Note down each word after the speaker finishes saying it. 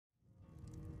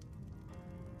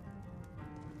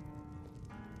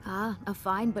Ah, a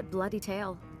fine but bloody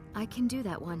tale. I can do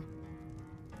that one.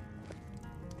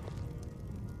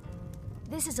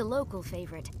 This is a local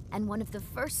favorite, and one of the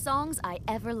first songs I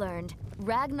ever learned,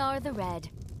 Ragnar the Red.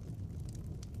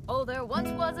 Oh, there once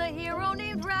was a hero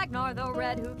named Ragnar the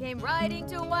Red who came riding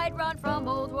to Whiterun from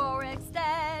old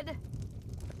Warwickstead.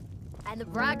 And the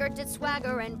braggart did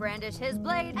swagger and brandish his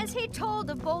blade as he told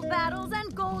of bold battles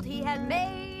and gold he had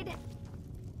made.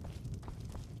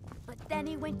 But then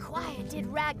he went quiet, did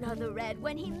Ragnar the Red,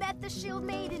 when he met the shield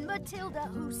maiden Matilda,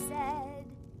 who said,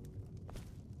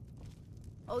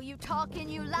 "Oh, you talk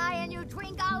and you lie and you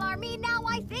drink all our mead. Now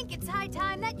I think it's high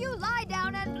time that you lie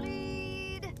down and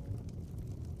bleed."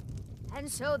 And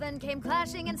so then came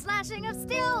clashing and slashing of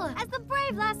steel as the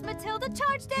brave lass Matilda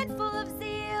charged in full of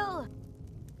zeal.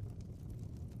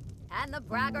 And the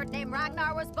braggart named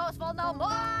Ragnar was boastful no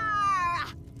more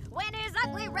when his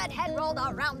ugly red head rolled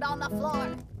around on the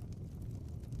floor.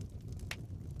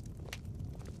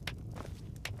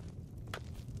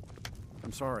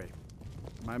 I'm sorry.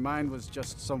 My mind was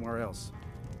just somewhere else.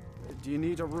 Do you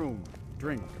need a room,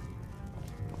 drink,